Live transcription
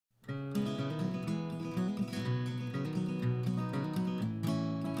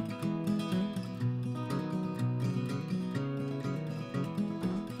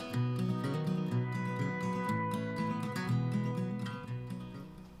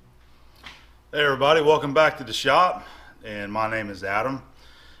Hey everybody, welcome back to the shop, and my name is Adam,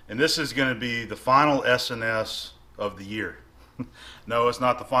 and this is going to be the final SNS of the year. No, it's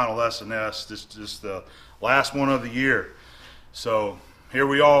not the final SNS, this is just the last one of the year. So here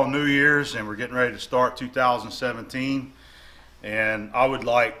we are, New Year's, and we're getting ready to start 2017, and I would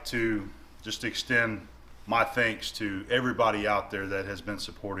like to just extend my thanks to everybody out there that has been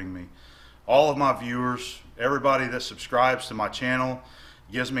supporting me. All of my viewers, everybody that subscribes to my channel,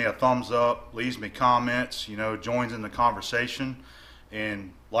 gives me a thumbs up, leaves me comments, joins in the conversation,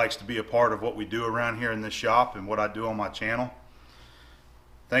 and likes to be a part of what we do around here in this shop and what I do on my channel.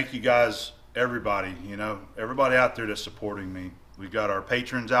 Thank you guys, everybody, everybody out there that's supporting me. We've got our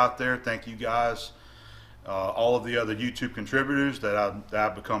patrons out there. Thank you guys. All of the other YouTube contributors that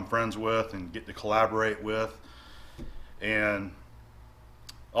I've become friends with and get to collaborate with. And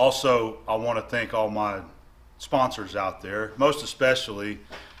also, I want to thank all my sponsors out there, most especially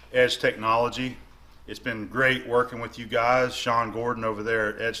Edge Technology. It's been great working with you guys, Sean Gordon over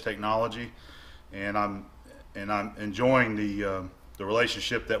there at Edge Technology, and I'm enjoying the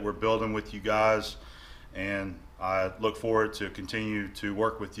relationship that we're building with you guys, and I look forward to continue to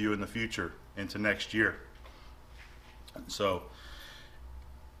work with you in the future into next year. So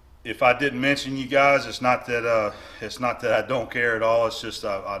if I didn't mention you guys, it's not that I don't care at all. It's just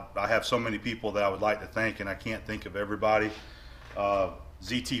I have so many people that I would like to thank, and I can't think of everybody.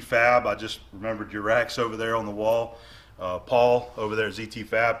 ZT Fab, I just remembered your racks over there on the wall. Paul over there at ZT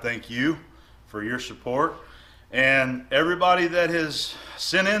Fab, thank you for your support, and everybody that has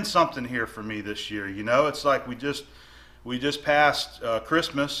sent in something here for me this year. It's like we just passed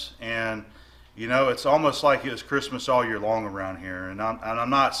Christmas, and it's almost like it's Christmas all year long around here, and I'm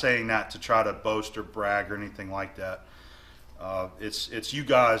not saying that to try to boast or brag or anything like that. It's you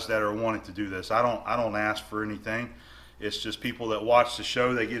guys that are wanting to do this. I don't ask for anything. It's just people that watch the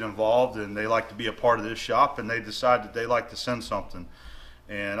show, they get involved, and they like to be a part of this shop, and they decide that they like to send something.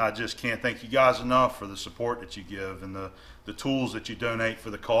 And I just can't thank you guys enough for the support that you give and the tools that you donate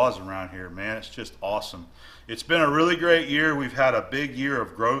for the cause around here, man. It's just awesome. It's been a really great year. We've had a big year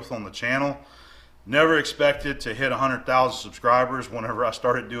of growth on the channel. Never expected to hit 100,000 subscribers whenever I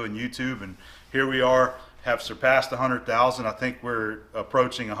started doing YouTube, and here we are, have surpassed 100,000. I think we're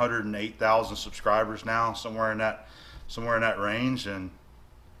approaching 108,000 subscribers now, somewhere in that range, and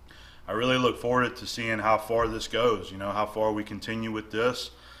I really look forward to seeing how far this goes, how far we continue with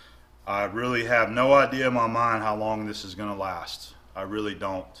this. I really have no idea in my mind how long this is going to last. I really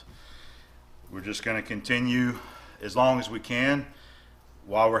don't. We're just going to continue as long as we can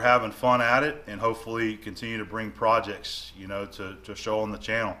while we're having fun at it, and hopefully continue to bring projects, to show on the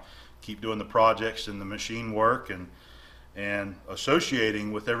channel. Keep doing the projects and the machine work, and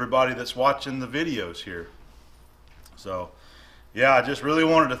associating with everybody that's watching the videos here. So, yeah, I just really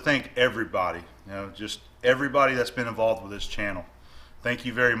wanted to thank everybody, just everybody that's been involved with this channel. Thank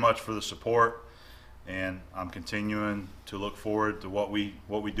you very much for the support, and I'm continuing to look forward to what we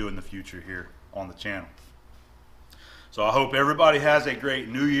do in the future here on the channel. So I hope everybody has a great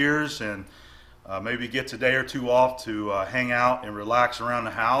New Year's, and maybe gets a day or two off to hang out and relax around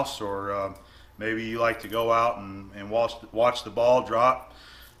the house, or maybe you like to go out and watch the ball drop.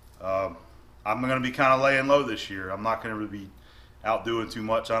 I'm going to be kind of laying low this year. I'm not going to really be out doing too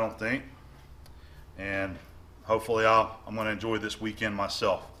much, I don't think, and hopefully I'm going to enjoy this weekend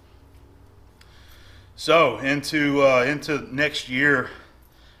myself. So into next year,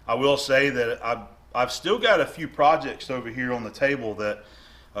 I will say that I've still got a few projects over here on the table, that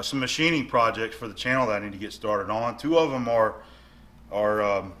some machining projects for the channel that I need to get started on. Two of them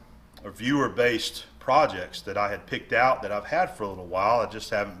are viewer-based projects that I had picked out that I've had for a little while. I just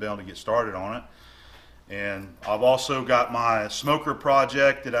haven't been able to get started on it. And I've also got my smoker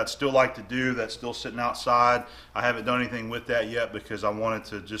project that I'd still like to do, that's still sitting outside. I haven't done anything with that yet because I wanted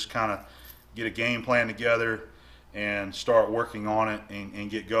to just kind of get a game plan together and start working on it and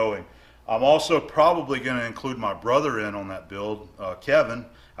get going. I'm also probably going to include my brother in on that build, Kevin.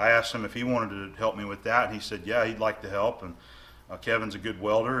 I asked him if he wanted to help me with that, and he said yeah, he'd like to help. And Kevin's a good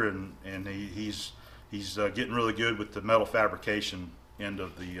welder, and he's getting really good with the metal fabrication end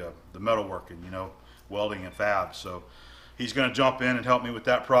of the metalworking, welding and fab. So he's going to jump in and help me with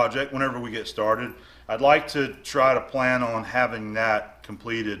that project whenever we get started. I'd like to try to plan on having that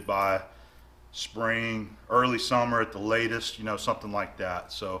completed by spring, early summer at the latest, something like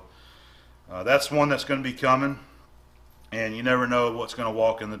that. So that's one that's going to be coming, and you never know what's going to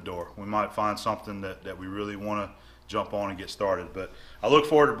walk in the door. We might find something that we really want to jump on and get started. But I look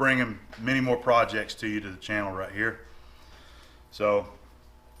forward to bringing many more projects to you to the channel right here. So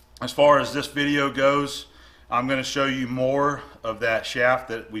as far as this video goes, I'm going to show you more of that shaft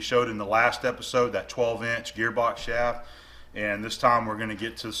that we showed in the last episode, that 12-inch gearbox shaft. And this time we're going to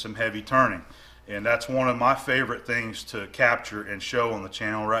get to some heavy turning. And that's one of my favorite things to capture and show on the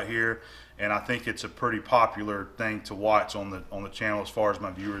channel right here. And I think it's a pretty popular thing to watch on the channel as far as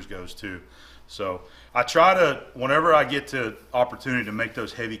my viewers goes too. So I try to, whenever I get the opportunity to make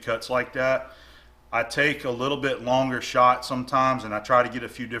those heavy cuts like that, I take a little bit longer shot sometimes, and I try to get a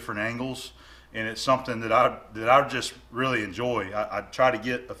few different angles. And it's something that I just really enjoy. I try to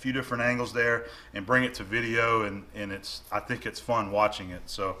get a few different angles there and bring it to video, and I think it's fun watching it.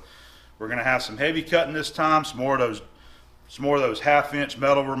 So we're gonna have some heavy cutting this time, some more of those half-inch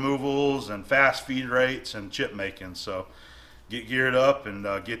metal removals and fast feed rates and chip making. So get geared up and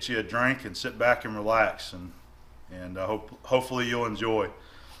get you a drink and sit back and relax, and hopefully you'll enjoy.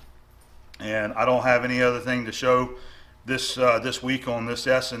 And I don't have any other thing to show this week on this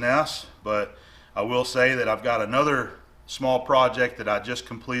SNS, but I will say that I've got another small project that I just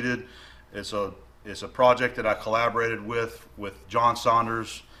completed. It's a project that I collaborated with John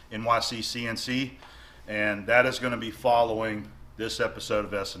Saunders, NYC CNC, and that is going to be following this episode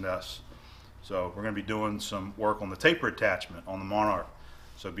of SNS. So we're going to be doing some work on the taper attachment on the Monarch,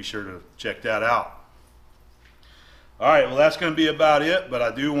 so be sure to check that out. All right, well, that's going to be about it, but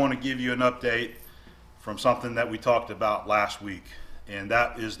I do want to give you an update from something that we talked about last week, and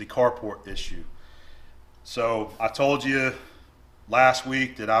that is the carport issue. So I told you last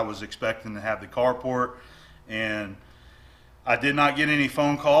week that I was expecting to have the carport, and I did not get any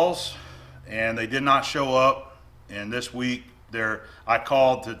phone calls, and they did not show up. And this week I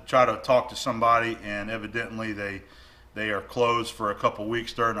called to try to talk to somebody, and evidently they are closed for a couple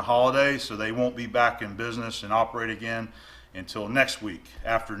weeks during the holidays, so they won't be back in business and operate again until next week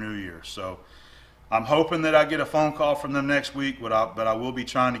after New Year. So I'm hoping that I get a phone call from them next week, but I will be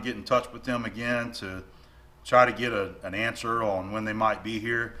trying to get in touch with them again to try to get an answer on when they might be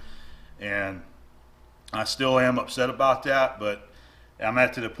here. And I still am upset about that, but I'm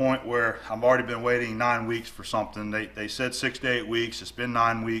at to the point where I've already been waiting 9 weeks for something. They said 6 to 8 weeks. It's been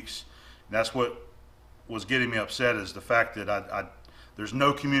 9 weeks. And that's what was getting me upset, is the fact that there's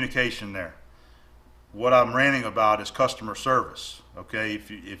no communication there. What I'm ranting about is customer service. Okay,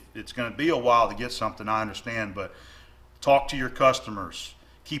 if it's going to be a while to get something, I understand, but talk to your customers.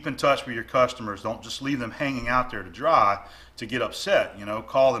 Keep in touch with your customers. Don't just leave them hanging out there to dry to get upset. You know,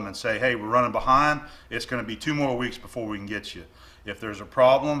 call them and say, hey, we're running behind. It's going to be 2 more weeks before we can get you. If there's a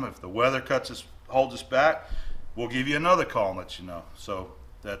problem, if the weather holds us back, we'll give you another call and let you know. So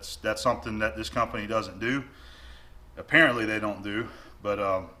that's something that this company doesn't do. Apparently they don't do, but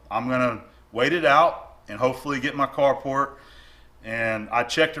I'm going to wait it out and hopefully get my carport. And I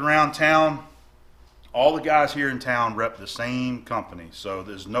checked around town. All the guys here in town rep the same company, so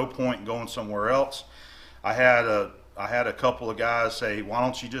there's no point in going somewhere else. I had a couple of guys say, why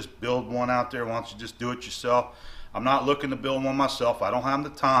don't you just build one out there? Why don't you just do it yourself? I'm not looking to build one myself. I don't have the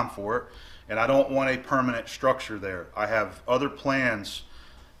time for it, and I don't want a permanent structure there. I have other plans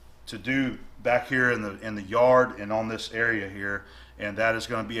to do back here in the yard and on this area here, and that is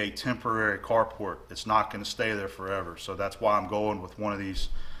going to be a temporary carport. It's not going to stay there forever, so that's why I'm going with one of these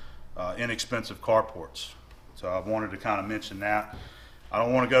inexpensive carports. So I wanted to kind of mention that. I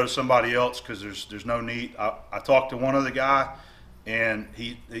don't want to go to somebody else because there's no need. I talked to one other guy, and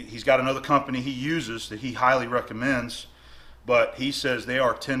he's got another company he uses that he highly recommends, but he says they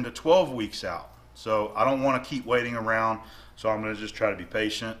are 10 to 12 weeks out. So I don't want to keep waiting around, so I'm going to just try to be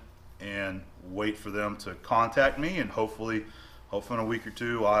patient and wait for them to contact me, and hopefully in a week or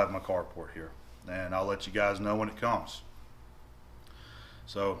two I'll have my carport here, and I'll let you guys know when it comes.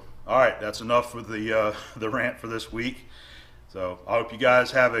 So all right, that's enough for the rant for this week. So I hope you guys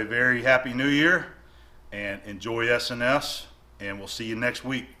have a very happy new year and enjoy SNS, and we'll see you next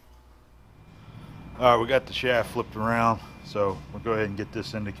week. All right, we got the shaft flipped around, so we'll go ahead and get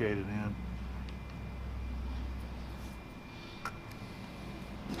this indicated in.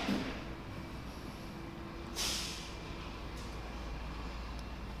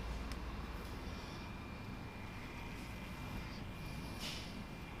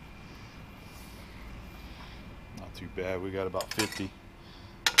 Too bad, we got about 50.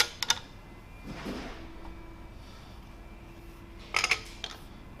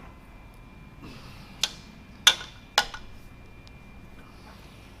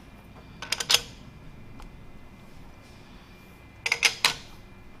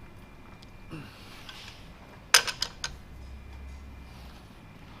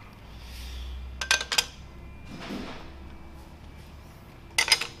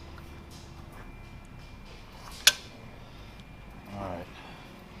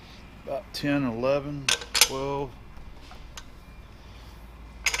 About 10, 11, 12.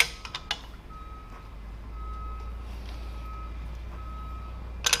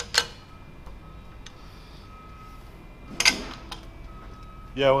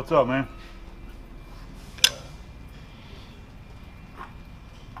 Yeah, what's up, man?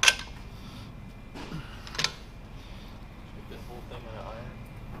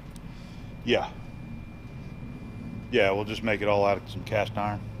 Yeah. Yeah, we'll just make it all out of some cast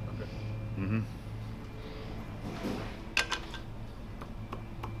iron. Okay. Mm-hmm.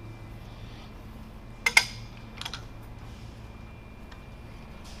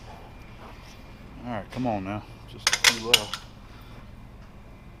 All right, come on now. Just a few left.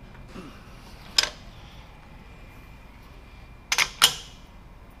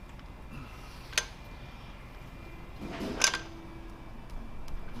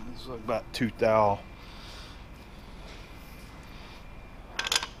 This is like about 2 thou.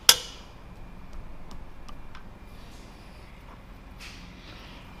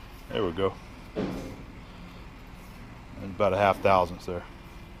 There we go. And about a 1/2 thousandth there.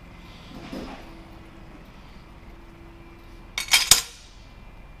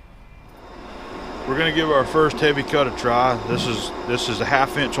 We're gonna give our first heavy cut a try. This is a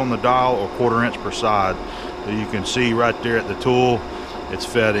 1/2 inch on the dial or 1/4 inch per side. So you can see right there at the tool, it's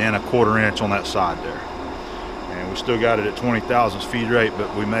fed in a 1/4 inch on that side there. And we still got it at 20 thousandths feed rate,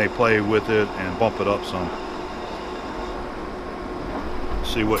 but we may play with it and bump it up some.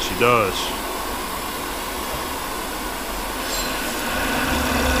 See what she does.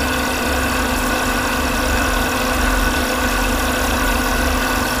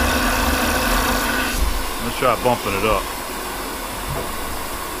 Let's try bumping it up.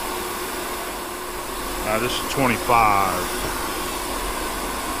 Now this is 25.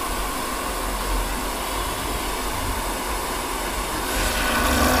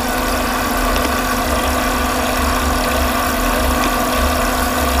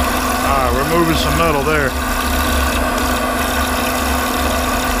 Moving some metal there.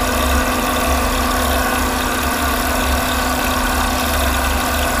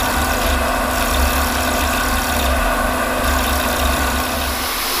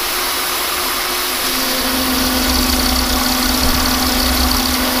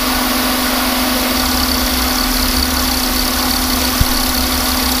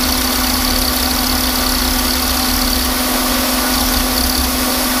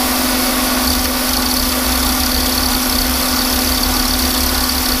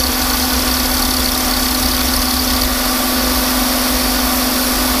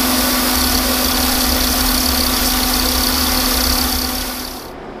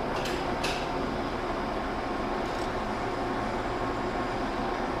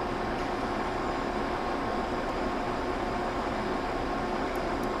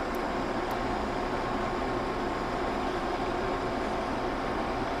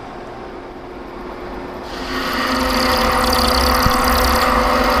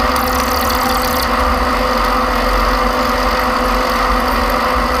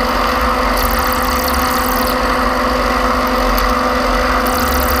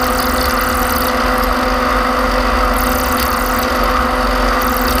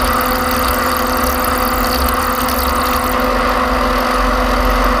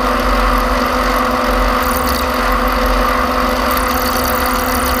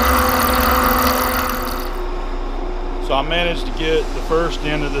 So I managed to get the first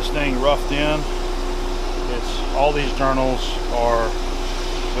end of this thing roughed in. It's all these journals are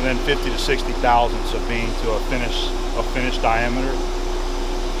within 50 to 60 thousandths of being to a finished diameter.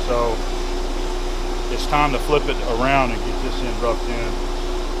 So it's time to flip it around and get this end roughed in.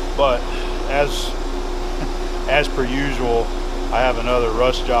 But as per usual, I have another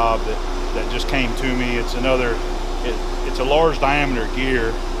rust job that just came to me. It's it's a large diameter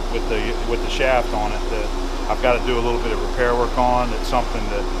gear with the shaft on it that I've got to do a little bit of repair work on. It's something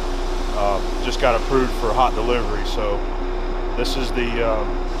that just got approved for hot delivery. So this is the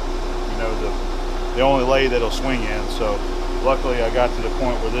the only lathe that'll swing in. So luckily I got to the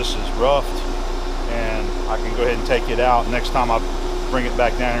point where this is roughed and I can go ahead and take it out. Next time I bring it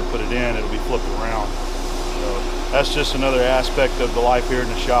back down here and put it in, it'll be flipped around. So that's just another aspect of the life here in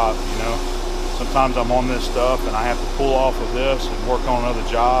the shop, you know. Sometimes I'm on this stuff and I have to pull off of this and work on another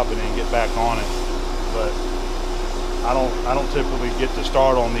job and then get back on it. But I don't typically get to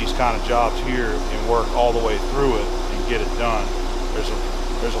start on these kind of jobs here and work all the way through it and get it done. There's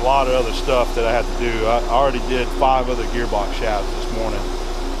a lot of other stuff that I have to do. I already did 5 other gearbox shafts this morning,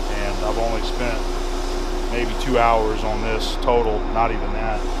 and I've only spent maybe 2 hours on this total, not even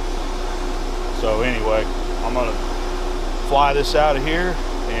that. So anyway, I'm gonna fly this out of here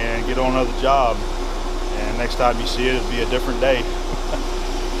and get on another job. And next time you see it, it'll be a different day.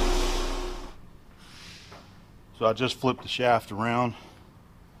 So I just flipped the shaft around,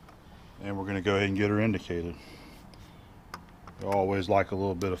 and we're going to go ahead and get her indicated. You always like a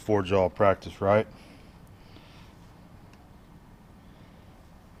little bit of four-jaw practice, right?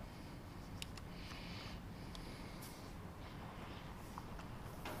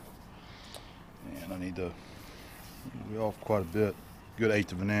 And I need to be off quite a bit. Good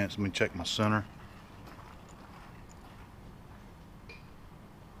 1/8 of an inch. Let me check my center.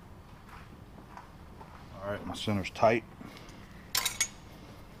 All right, my center's tight.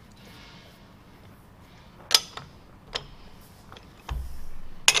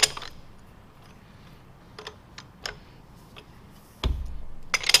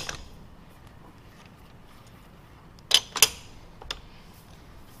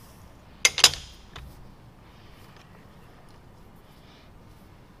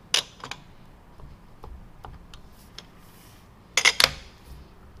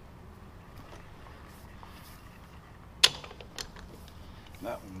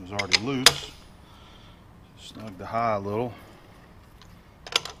 That one was already loose. Snug the high a little.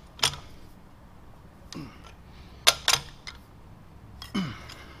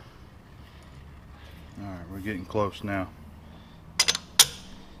 Alright, we're getting close now.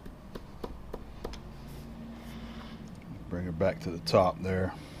 Bring her back to the top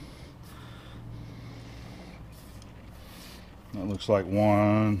there. That looks like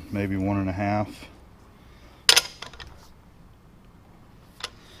 1, maybe 1.5.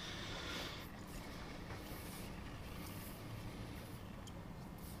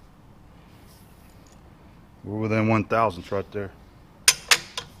 We're within 1/1000ths right there.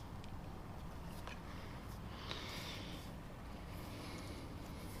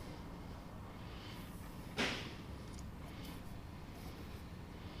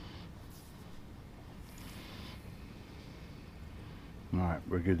 All right,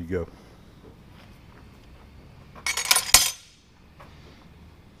 we're good to go.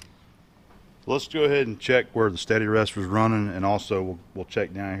 Let's go ahead and check where the steady rest was running, and also we'll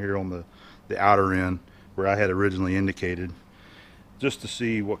check down here on the outer end where I had originally indicated, just to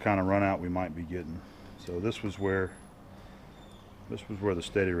see what kind of run out we might be getting. So this was where the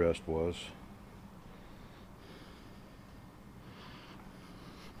steady rest was.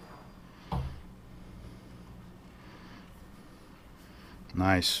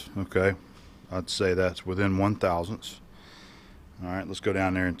 Nice. Okay, I'd say that's within 1/1000ths. All right, let's go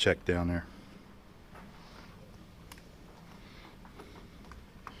down there and check down there.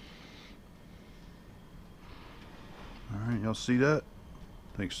 All right, y'all see that?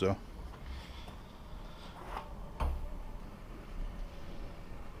 I think so.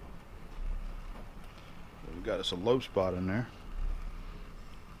 We got us a low spot in there.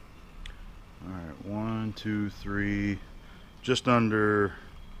 All right, 1, 2, 3, just under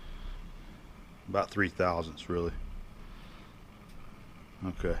about 3/1000ths, really.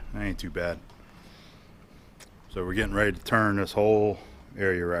 Okay, that ain't too bad. So we're getting ready to turn this whole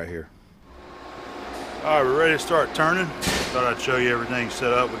area right here. All right, we're ready to start turning. Thought I'd show you everything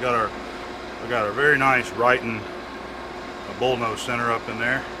set up. We got our very nice Wrighton bullnose center up in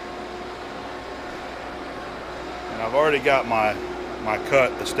there, and I've already got my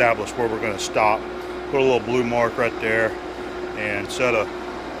cut established where we're going to stop. Put a little blue mark right there, and set a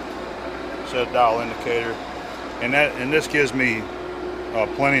dial indicator, and this gives me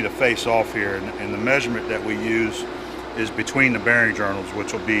plenty to face off here. And the measurement that we use is between the bearing journals,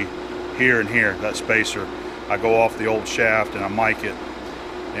 which will be here and here, that spacer. I go off the old shaft and I mic it,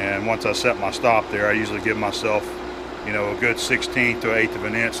 and once I set my stop there, I usually give myself, you know, a good 1/16 to 1/8 of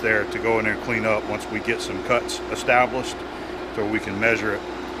an inch there to go in there and clean up once we get some cuts established, so we can measure it.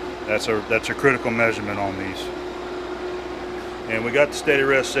 That's a critical measurement on these. And we got the steady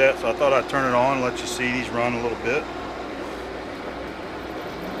rest set, so I thought I'd turn it on and let you see these run a little bit.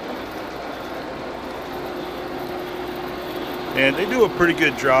 And they do a pretty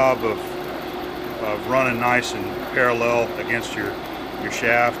good job of running nice and parallel against your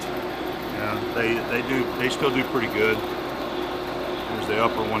shaft. Yeah, they still do pretty good. There's the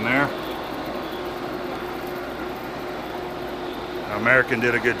upper one there. American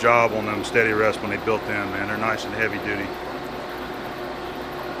did a good job on them steady rest when they built them, man. They're nice and heavy duty.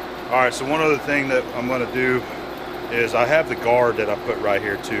 All right, so one other thing that I'm going to do is I have the guard that I put right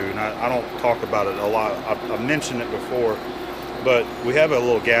here too, and I don't talk about it a lot. I've mentioned it before, but we have a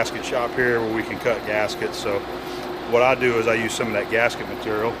little gasket shop here where we can cut gaskets. So what I do is I use some of that gasket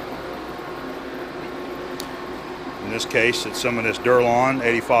material. In this case, it's some of this Durlon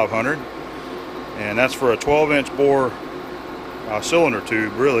 8500, and that's for a 12-inch bore cylinder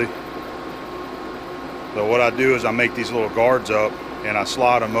tube, really. So what I do is I make these little guards up and I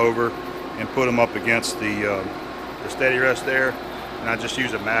slide them over and put them up against the steady rest there, and I just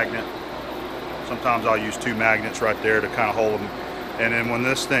use a magnet. Sometimes I'll use 2 magnets right there to kind of hold them. And then when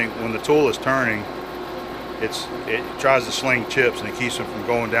the tool is turning, it tries to sling chips and it keeps them from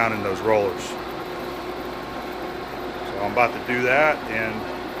going down in those rollers. So I'm about to do that, and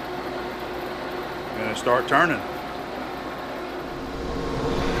I'm going to start turning.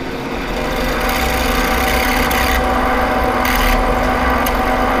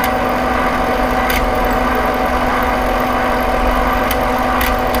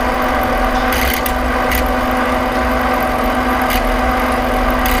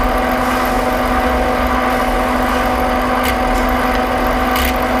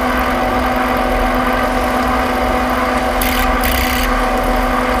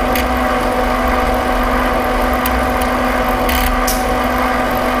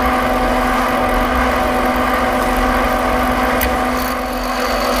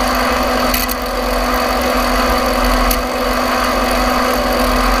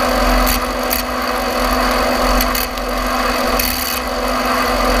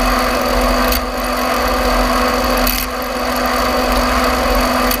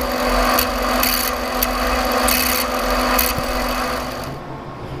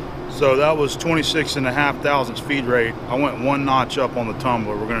 So that was 26.5 thousandths feed rate. I went 1 notch up on the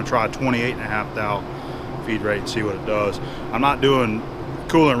tumbler. We're going to try 28.5 thou feed rate and see what it does. I'm not doing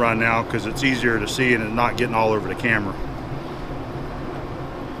coolant right now because it's easier to see and it's not getting all over the camera.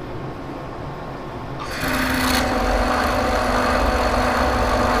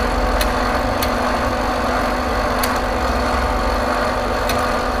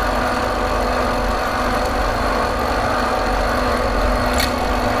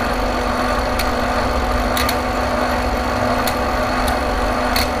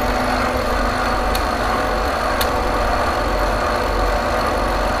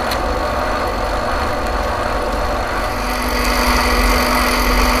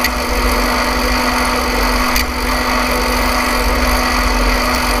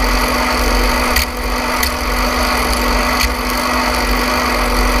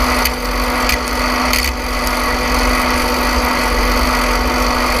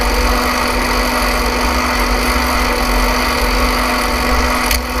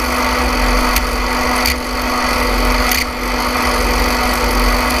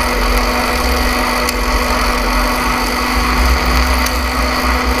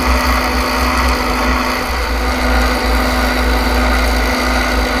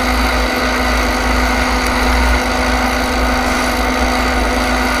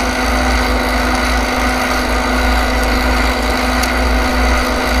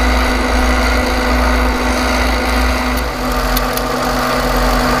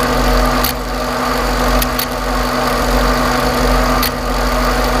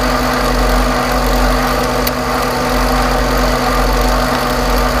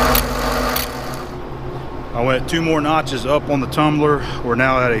 I went 2 more notches up on the tumbler. We're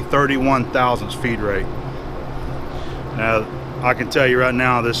now at a 31 thousandths feed rate. Now, I can tell you right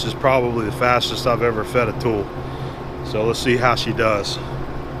now, this is probably the fastest I've ever fed a tool. So let's see how she does.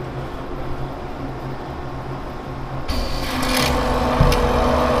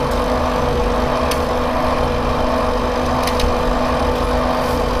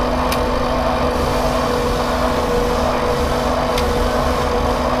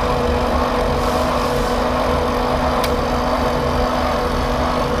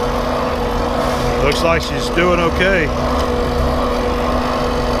 Looks like she's doing okay.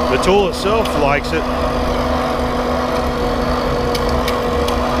 The tool itself likes it.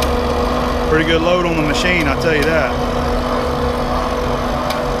 Pretty good load on the machine, I'll tell you that.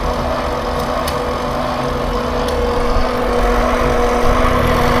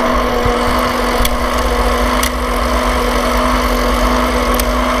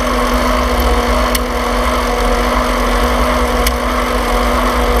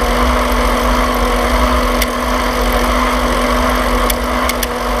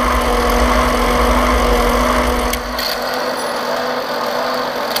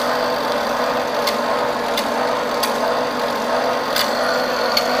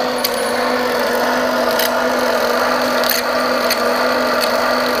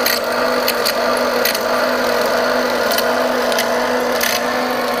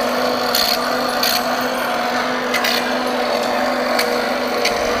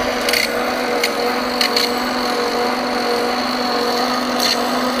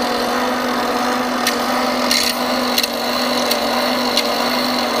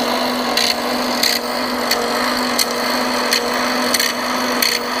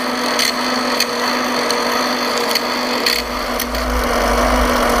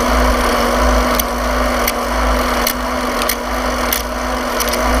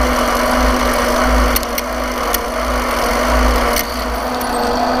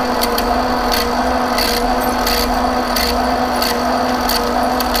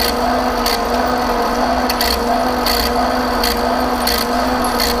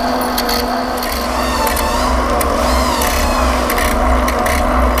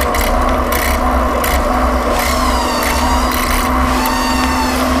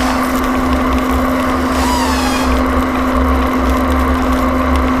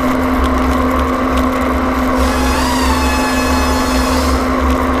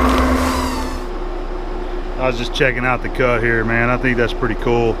 just checking out the cut here, man. I think that's pretty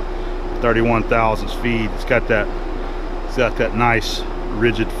cool. 31 thousandths feet. It's got that nice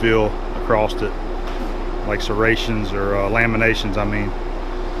rigid feel across it, like serrations or laminations, I mean.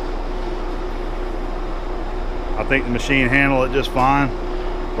 I think the machine handled it just fine.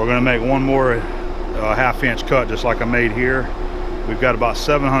 We're going to make one more half-inch cut just like I made here. We've got about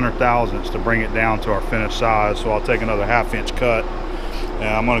 700 thousandths to bring it down to our finished size, so I'll take another half-inch cut, and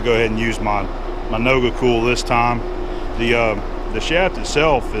I'm going to go ahead and use my Noga cool this time. The shaft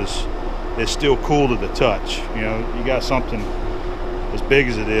itself is still cool to the touch. You know, you got something as big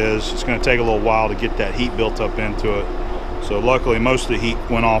as it is, it's going to take a little while to get that heat built up into it. So luckily most of the heat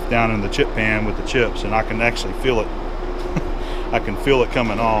went off down in the chip pan with the chips, and I can actually feel it. I can feel it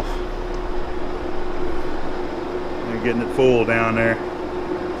coming off. And getting it full down there.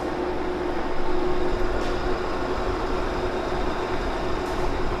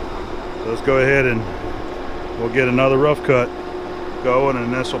 So let's go ahead and we'll get another rough cut going,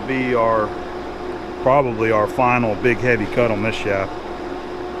 and this will be probably our final big heavy cut on this shaft.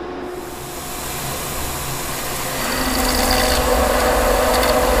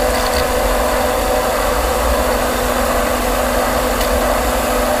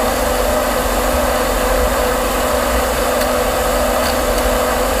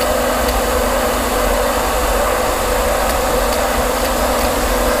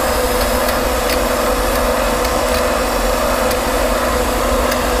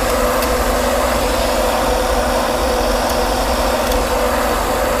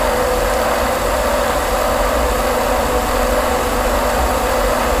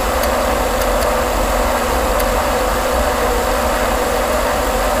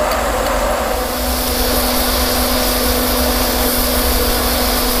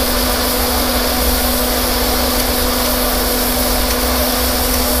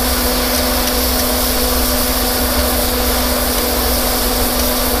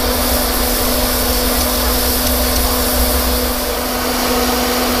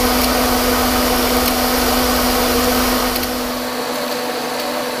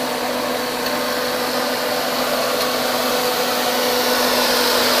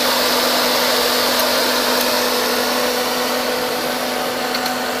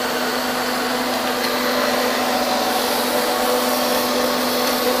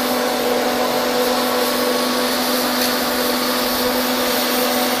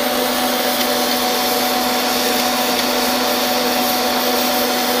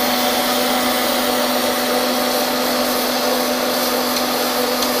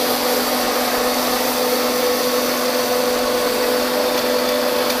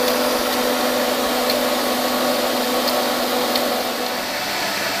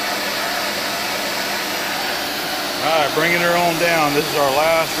 Alright, bringing her on down. This is our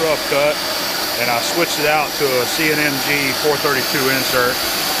last rough cut, and I switched it out to a CNMG 432 insert.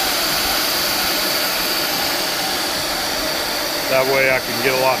 That way I can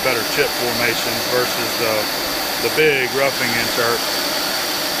get a lot better chip formations versus the big roughing insert.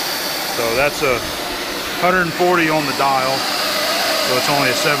 So that's a 140 on the dial, so it's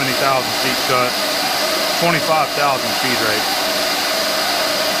only a 70,000 feet cut, 25,000 feed rate.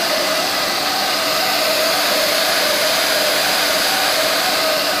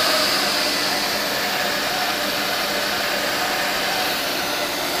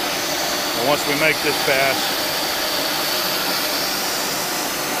 Once we make this pass,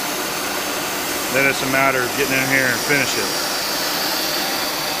 then it's a matter of getting in here and finish it.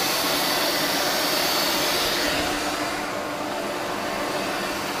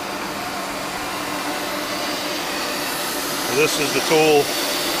 So this is the tool.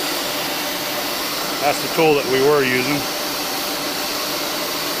 That's the tool that we were using.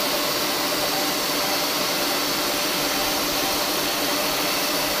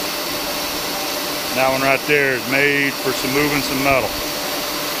 That one right there is made for moving some metal.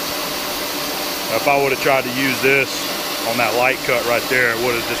 If I would have tried to use this on that light cut right there, it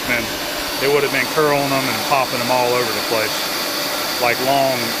would have been curling them and popping them all over the place, like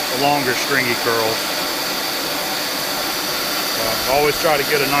longer stringy curls. Always try to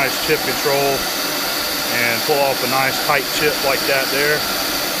get a nice chip control and pull off a nice tight chip like that there.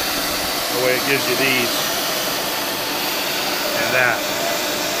 That way it gives you these and that.